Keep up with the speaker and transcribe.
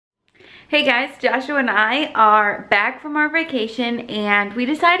Hey guys, Joshua and I are back from our vacation and we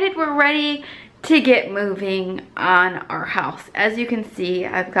decided we're ready to get moving on our house. As you can see,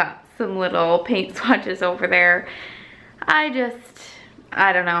 I've got some little paint swatches over there. I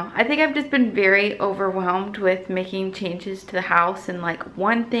don't know. I think I've just been very overwhelmed with making changes to the house, and like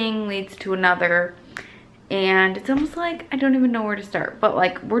one thing leads to another and it's almost like I don't even know where to start. But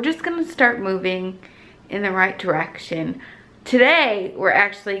like we're just gonna start moving in the right direction. Today, we're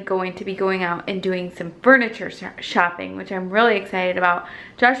actually going to be going out and doing some furniture shopping, which I'm really excited about.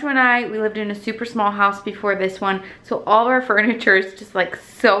 Joshua and I, we lived in a super small house before this one, so all of our furniture is just like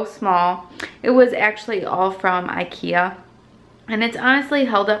so small. It was actually all from IKEA, and it's honestly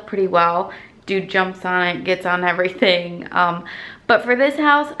held up pretty well. Dude jumps on it, gets on everything. But for this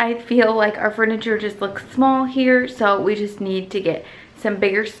house, I feel like our furniture just looks small here, so we just need to get some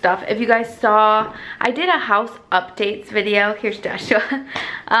bigger stuff. If you guys saw, I did a house updates video. Here's Joshua.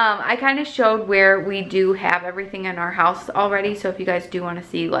 I kind of showed where we do have everything in our house already, so if you guys do want to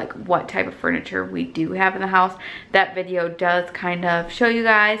see like what type of furniture we do have in the house, that video does kind of show you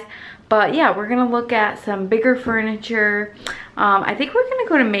guys. But yeah, we're gonna look at some bigger furniture. I think we're gonna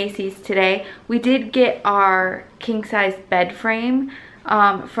go to Macy's today. We did get our king size bed frame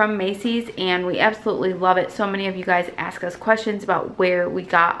from Macy's and we absolutely love it. So many of you guys ask us questions about where we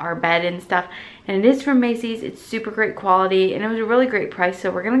got our bed and stuff, and it is from Macy's. It's super great quality and it was a really great price,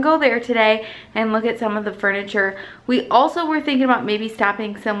 so we're gonna go there today and look at some of the furniture. We also were thinking about maybe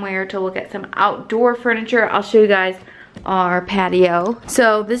stopping somewhere to look at some outdoor furniture. I'll show you guys our patio.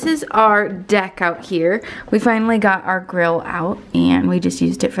 So this is our deck out here. We finally got our grill out and we just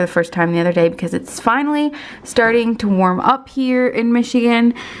used it for the first time the other day because it's finally starting to warm up here in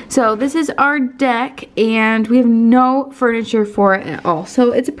Michigan. So this is our deck and we have no furniture for it at all.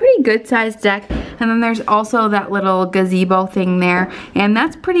 So it's a pretty good sized deck, and then there's also that little gazebo thing there, and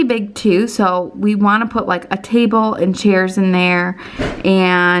that's pretty big too. So we want to put like a table and chairs in there,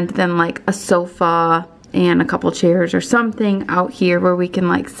 and then like a sofa and a couple chairs or something out here where we can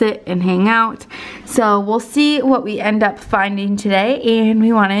like sit and hang out. So we'll see what we end up finding today, and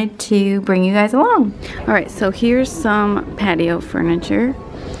we wanted to bring you guys along. All right, so here's some patio furniture.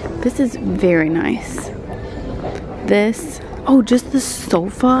 This is very nice. This, oh, just the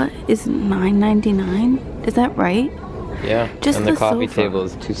sofa is $9.99. Is that right? Yeah, just and the coffee sofa table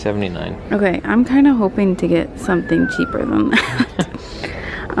is $2.79. Okay, I'm kind of hoping to get something cheaper than that.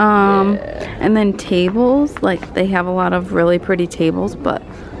 And then tables, like they have a lot of really pretty tables, but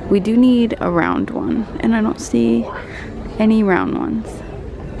we do need a round one, and I don't see any round ones.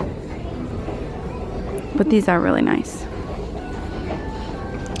 But these are really nice.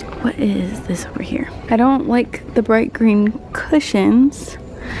 What is this over here? I don't like the bright green cushions,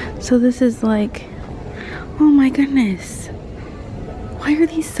 so this is like, oh my goodness. Why are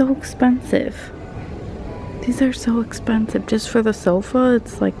these so expensive? These are so expensive. Just for the sofa,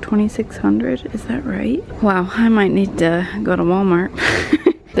 it's like $2,600. Is that right? Wow, I might need to go to Walmart.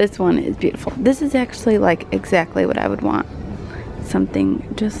 This one is beautiful. This is actually like exactly what I would want.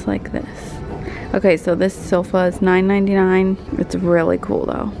 Something just like this. Okay, so this sofa is $9.99. It's really cool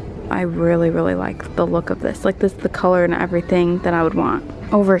though. I really, really like the look of this. Like this, the color and everything that I would want.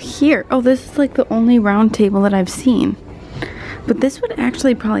 Over here, oh, this is like the only round table that I've seen. But this would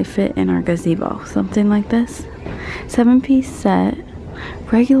actually probably fit in our gazebo, something like this. 7-piece set,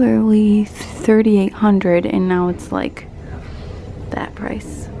 regularly $3,800, and now it's like that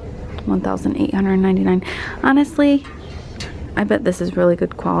price, $1,899. Honestly, I bet this is really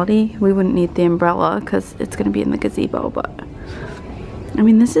good quality. We wouldn't need the umbrella because it's gonna be in the gazebo, but I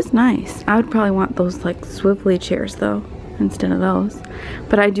mean, this is nice. I would probably want those like swivelly chairs though, instead of those.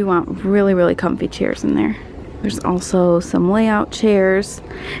 But I do want really, really comfy chairs in there. There's also some layout chairs,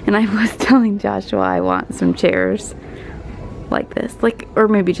 and I was telling Joshua I want some chairs like this, like, or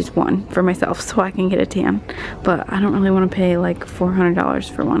maybe just one for myself so I can get a tan, but I don't really want to pay like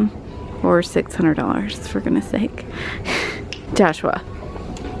 $400 for one, or $600 for goodness sake. Joshua,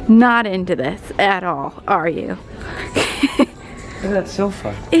 not into this at all, are you? Look at that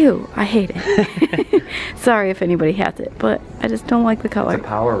sofa. Ew, I hate it. Sorry if anybody has it, but I just don't like the color. It's a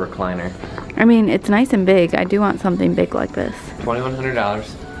power recliner. I mean, it's nice and big. I do want something big like this.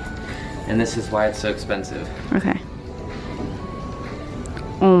 $2,100, and this is why it's so expensive. Okay.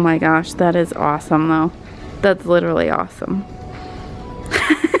 Oh my gosh, that is awesome though. That's literally awesome.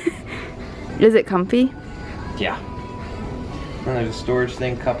 Is it comfy? Yeah. And there's a storage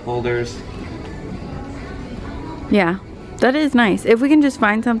thing, cup holders. Yeah, that is nice. If we can just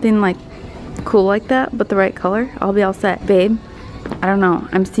find something like cool like that, but the right color, I'll be all set. Babe, I don't know.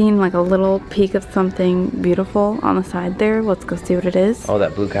 I'm seeing like a little peek of something beautiful on the side there. Let's go see what it is. Oh,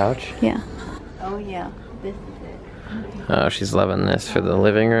 that blue couch? Yeah. Oh yeah, this is it. Oh, she's loving this for the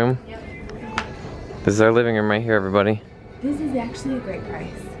living room. Yep. This is our living room right here, everybody. This is actually a great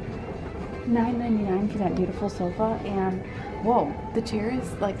price. $9.99 for that beautiful sofa, and whoa, the chair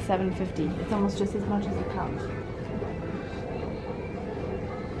is like $7.50. It's almost just as much as the couch.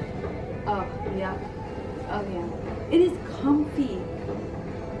 Oh yeah. Oh yeah. It is comfy.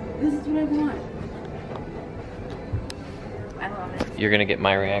 This is what I want. I love it. You're gonna get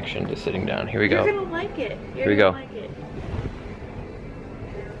my reaction to sitting down. Here we go. You're gonna like it. Here we go. Like it.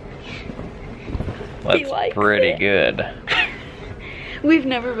 That's pretty good. We've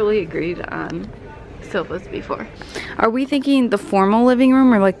never really agreed on sofas before. Are we thinking the formal living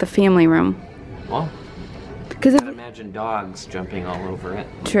room or like the family room? Well, because I'd imagine dogs jumping all over it.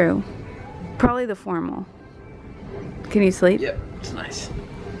 True. Probably the formal. Can you sleep? Yep, it's nice.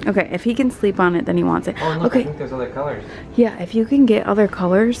 Okay, if he can sleep on it, then he wants it. Oh, look, okay. I think there's other colors. Yeah, if you can get other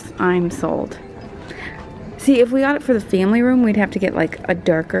colors, I'm sold. See, if we got it for the family room, we'd have to get like a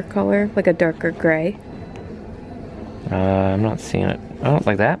darker color, like a darker gray. I'm not seeing it. Oh,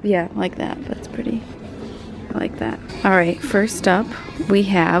 like that? Yeah, like that. That's pretty. I like that. All right, first up, we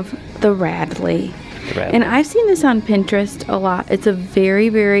have the Radley. And I've seen this on Pinterest a lot. It's a very,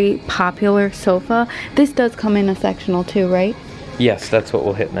 very popular sofa. This does come in a sectional too, right? Yes, that's what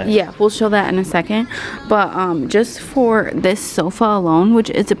we'll hit next. Yeah, we'll show that in a second. But just for this sofa alone, which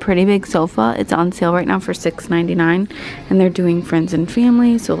is a pretty big sofa, it's on sale right now for $6.99. And they're doing friends and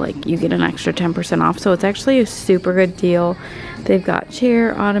family, so like you get an extra 10% off. So it's actually a super good deal. They've got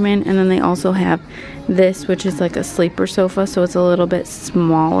chair, ottoman, and then they also have this, which is like a sleeper sofa. So it's a little bit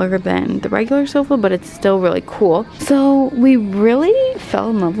smaller than the regular sofa, but it's still really cool. So we really fell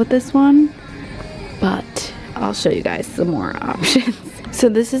in love with this one, but I'll show you guys some more options. So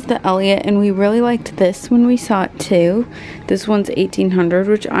this is the Elliot, and we really liked this when we saw it too. This one's $1,800,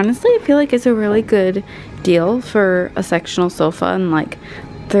 which honestly I feel like is a really good deal for a sectional sofa, and like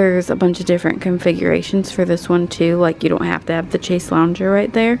there's a bunch of different configurations for this one too. Like you don't have to have the Chase Lounger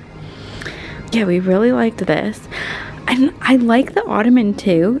right there. Yeah, we really liked this. And I like the ottoman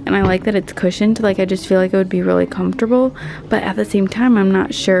too, and I like that it's cushioned. Like I just feel like it would be really comfortable, but at the same time I'm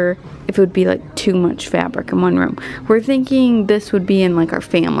not sure if it would be like too much fabric in one room. We're thinking this would be in like our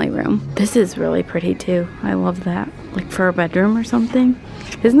family room. This is really pretty too. I love that. Like for a bedroom or something.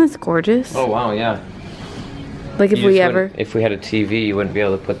 Isn't this gorgeous? Oh wow, yeah. Like if we had a TV, you wouldn't be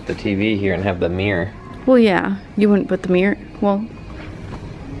able to put the TV here and have the mirror. Well, yeah, you wouldn't put the mirror. Well,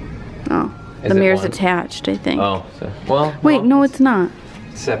 oh. The mirror's attached, I think. Oh, so, well. Wait, no, it's not.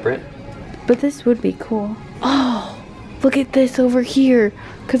 Separate. But this would be cool. Oh, look at this over here.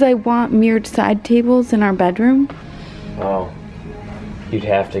 Because I want mirrored side tables in our bedroom. Oh, you'd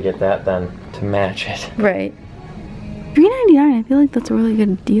have to get that then to match it. Right. $3.99. I feel like that's a really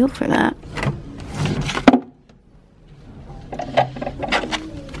good deal for that.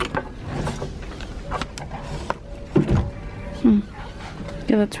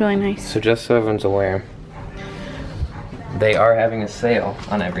 Yeah, that's really nice. So just so everyone's aware, they are having a sale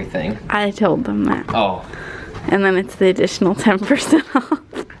on everything. I told them that. Oh. And then it's the additional 10% off.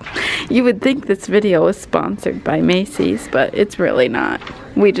 You would think this video was sponsored by Macy's, but it's really not.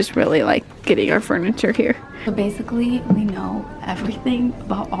 We just really like getting our furniture here. So basically, we know everything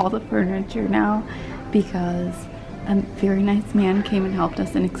about all the furniture now because a very nice man came and helped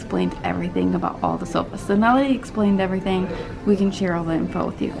us and explained everything about all the sofas. So now that he explained everything, we can share all the info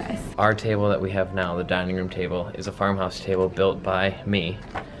with you guys. Our table that we have now, the dining room table, is a farmhouse table built by me,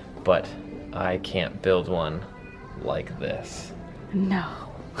 but I can't build one like this. No.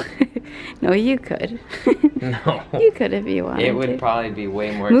 No, you could. No. You could if you wanted. It would probably be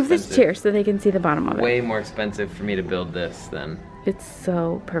way more Move expensive. this chair so they can see the bottom of it. Way more expensive for me to build this than... It's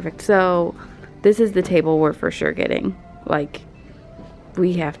so perfect. So this is the table we're for sure getting. Like,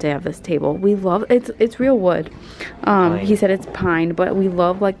 we have to have this table. We love it's real wood. He said it's pine, but we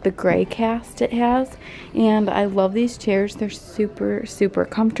love like the gray cast it has. And I love these chairs. They're super, super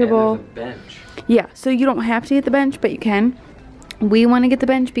comfortable. And there's a bench. Yeah, so you don't have to get the bench, but you can. We want to get the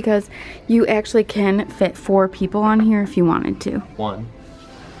bench because you actually can fit 4 people on here if you wanted to. 1,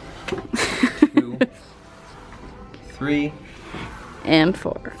 2, 3, and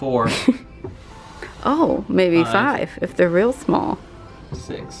 4. 4. Oh, maybe 5. 5 if they're real small.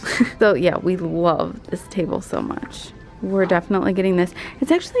 6. So yeah, we love this table so much. We're definitely getting this.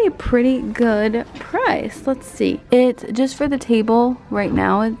 It's actually a pretty good price. Let's see. It's just for the table right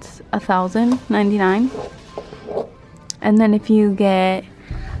now. It's $1,099. And then if you get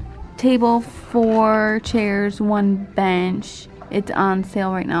table, 4 chairs, 1 bench, It's on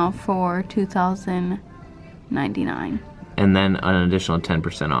sale right now for $2,099. And then an additional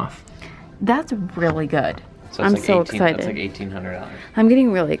 10% off. That's really good. So I'm like so excited. That's like $1,800. I'm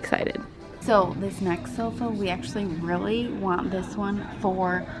getting really excited. So this next sofa, we actually really want this one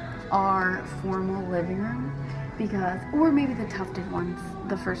for our formal living room. Because, or maybe the tufted ones,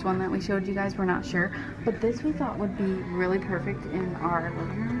 the first one that we showed you guys, we're not sure. But this we thought would be really perfect in our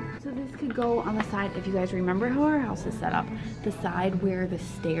living room. So this could go on the side, if you guys remember how our house is set up, the side where the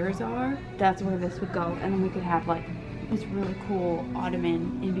stairs are, that's where this would go. And then we could have like this really cool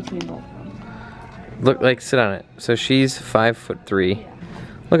ottoman in between both of them. Look, like, sit on it. So she's 5'3". Yeah.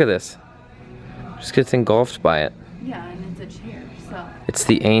 Look at this. Just gets engulfed by it. Yeah, and it's a chair, so. It's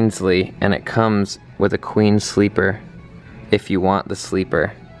the Ainsley, and it comes with a queen sleeper if you want the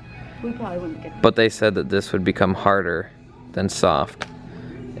sleeper. We probably wouldn't get that. But they said that this would become harder than soft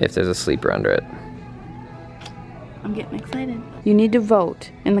if there's a sleeper under it. I'm getting excited. You need to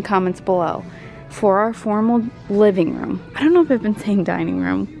vote in the comments below for our formal living room. I don't know if I've been saying dining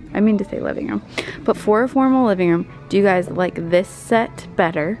room. I mean to say living room. But for a formal living room, do you guys like this set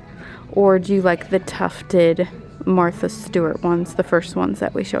better? Or do you like the tufted Martha Stewart ones, the first ones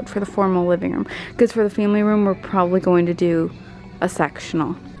that we showed for the formal living room? Because for the family room, we're probably going to do a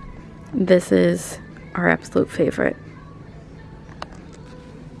sectional. This is our absolute favorite.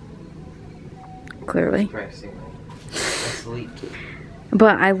 Clearly.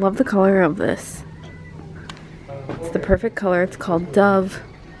 But I love the color of this. It's the perfect color. It's called Dove.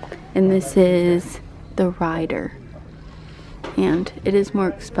 And this is the Rider. And it is more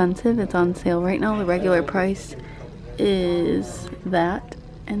expensive. It's on sale right now. The regular price is that.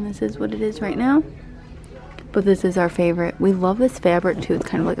 And this is what it is right now. But this is our favorite. We love this fabric too. It's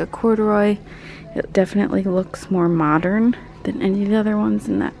kind of like a corduroy. It definitely looks more modern than any of the other ones.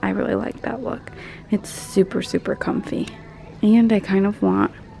 And that I really like that look. It's super, super comfy. And I kind of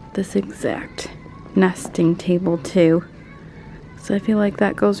want this exact nesting table too. So I feel like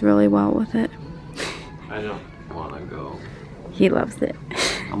that goes really well with it. I don't want to go. He loves it.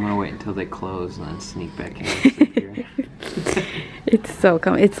 I'm gonna wait until they close and then sneak back in and sleep here. It's so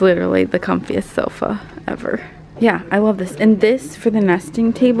comfy. It's literally the comfiest sofa ever. Yeah, I love this. And this for the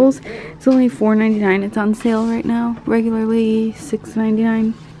nesting tables, it's only $4.99. It's on sale right now. Regularly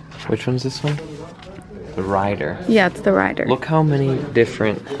 $6.99. Which one's this one? The Rider. Yeah, it's the Rider. Look how many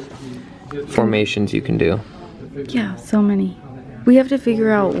different formations you can do. Yeah, so many. We have to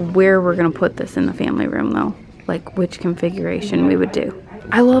figure out where we're gonna put this in the family room though. Like which configuration we would do.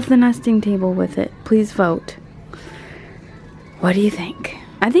 I love the nesting table with it. Please vote. What do you think?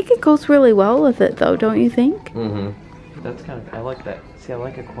 I think it goes really well with it though, don't you think? Mm-hmm. That's kind of, I like that. See, I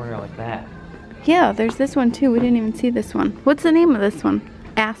like a corner like that. Yeah, there's this one too. We didn't even see this one. What's the name of this one?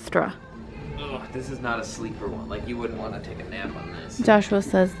 Astra. Ugh, this is not a sleeper one. Like, you wouldn't want to take a nap on this. Joshua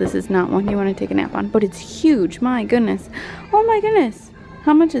says this is not one you want to take a nap on, but it's huge. My goodness. Oh my goodness.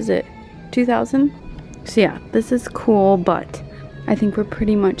 How much is it? 2,000? So yeah, this is cool, but I think we're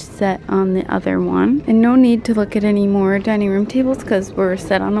pretty much set on the other one. And no need to look at any more dining room tables because we're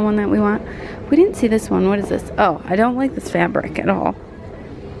set on the one that we want. We didn't see this one. What is this? Oh, I don't like this fabric at all.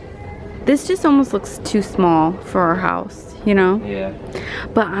 This just almost looks too small for our house, you know? Yeah.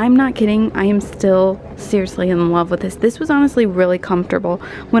 But I'm not kidding. I am still seriously in love with this. This was honestly really comfortable.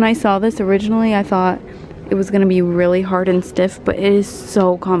 When I saw this originally, I thought it was going to be really hard and stiff, but it is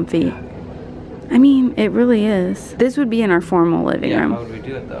so comfy. I mean, it really is. This would be in our formal living room. Yeah, how would we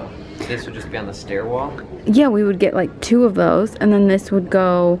do it though? This would just be on the stair wall? Yeah, we would get like 2 of those, and then this would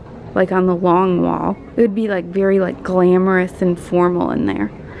go like on the long wall. It would be like very like glamorous and formal in there.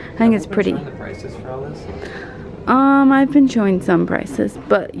 I think it's pretty. Have you been showing the prices for all this? I've been showing some prices,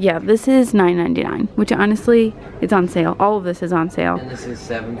 but yeah, this is $9.99, which honestly, it's on sale. All of this is on sale. And this is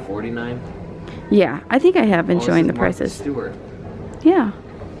 $7.49? Yeah, I think I have been showing the Martha prices. Stewart. Yeah.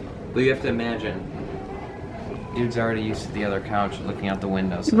 But you have to imagine, dude's already used to the other couch looking out the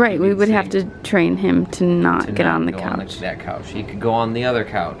window. So Right, we would have to train him to not get on the go couch. that couch. He could go on the other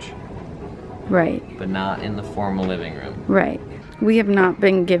couch, Right, but not in the formal living room. right. We have not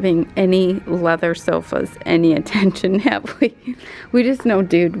been giving any leather sofas any attention, have we? We just know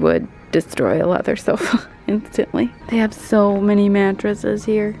dude would destroy a leather sofa instantly. They have so many mattresses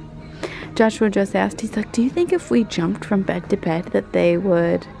here. Joshua just asked, he's like, do you think if we jumped from bed to bed that they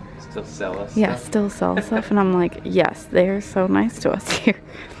would Still sell us yeah, stuff? still sell stuff? And I'm like, yes, they're so nice to us here.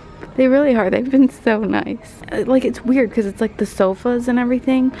 They really are. They've been so nice. Like, it's weird because it's like the sofas and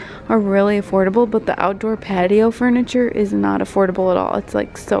everything are really affordable, but the outdoor patio furniture is not affordable at all. It's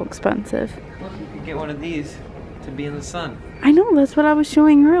like so expensive. Look, you could get one of these to be in the sun. I know, that's what I was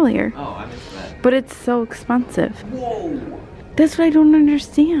showing earlier. Oh, I missed that. But it's so expensive. Whoa! That's what I don't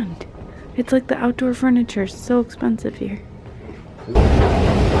understand. It's like the outdoor furniture is so expensive here.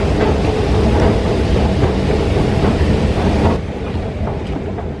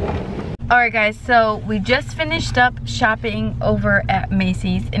 Alright guys, so we just finished up shopping over at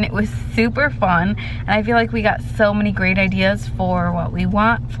Macy's and it was super fun, and I feel like we got so many great ideas for what we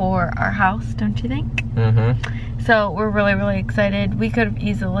want for our house, don't you think? Mm-hmm. So we're really excited. We could have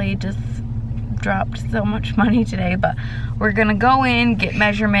easily just dropped so much money today, but we're gonna go in, get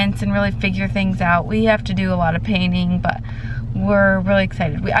measurements, and really figure things out. We have to do a lot of painting, but we're really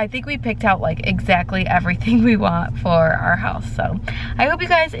excited. I think we picked out like exactly everything we want for our house. So I hope you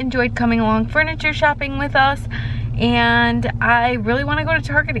guys enjoyed coming along furniture shopping with us, and I really want to go to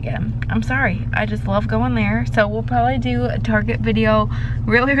Target again. I'm sorry, I just love going there. So we'll probably do a Target video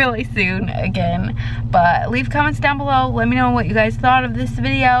really soon again, but leave comments down below. Let me know what you guys thought of this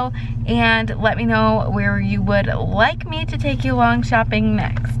video, and let me know where you would like me to take you along shopping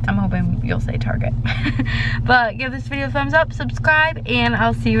next. I'm hoping you'll say Target. But give this video a thumbs up, subscribe, and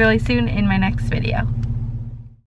I'll see you really soon in my next video.